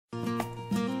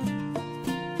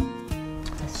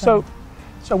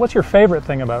So what's your favorite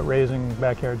thing about raising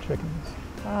backyard chickens?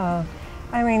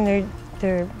 I mean,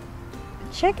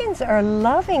 chickens are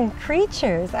loving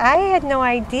creatures. I had no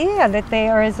idea that they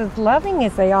are as loving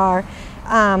as they are.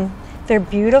 They're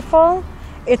beautiful.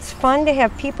 It's fun to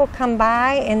have people come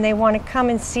by and they want to come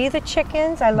and see the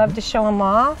chickens. I love to show them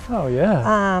off. Oh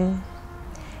yeah.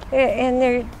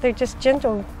 And they're just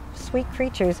gentle, sweet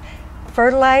creatures.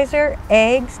 Fertilizer,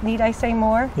 eggs, need I say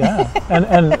more? Yeah,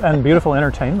 and beautiful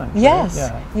entertainment. Yes,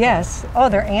 right? Yeah. Yes. Oh,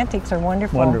 their antics are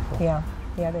wonderful. Wonderful. Yeah,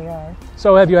 yeah, they are.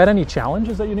 So have you had any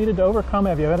challenges that you needed to overcome?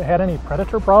 Have you had any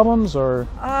predator problems or?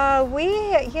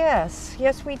 Yes,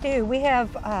 we do. We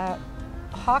have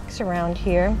hawks around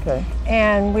here. Okay.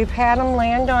 And we've had them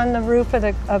land on the roof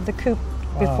of the coop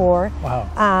before.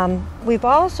 Wow. We've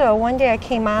also, one day I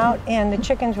came out and the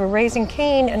chickens were raising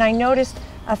Cain and I noticed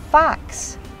a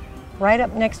fox right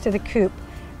up next to the coop.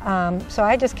 So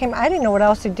I just came, I didn't know what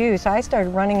else to do, so I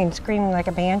started running and screaming like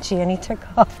a banshee and he took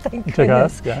off, thank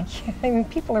goodness. Took off, yeah. I mean,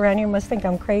 people around here must think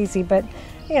I'm crazy, but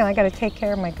you know, I got to take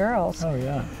care of my girls. Oh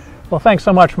yeah. Well, thanks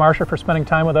so much, Marcia, for spending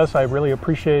time with us. I really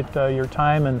appreciate your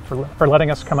time and for letting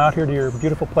us come out here to your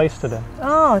beautiful place today.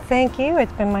 Oh, thank you.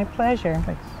 It's been my pleasure.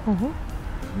 Thanks. Mm-hmm.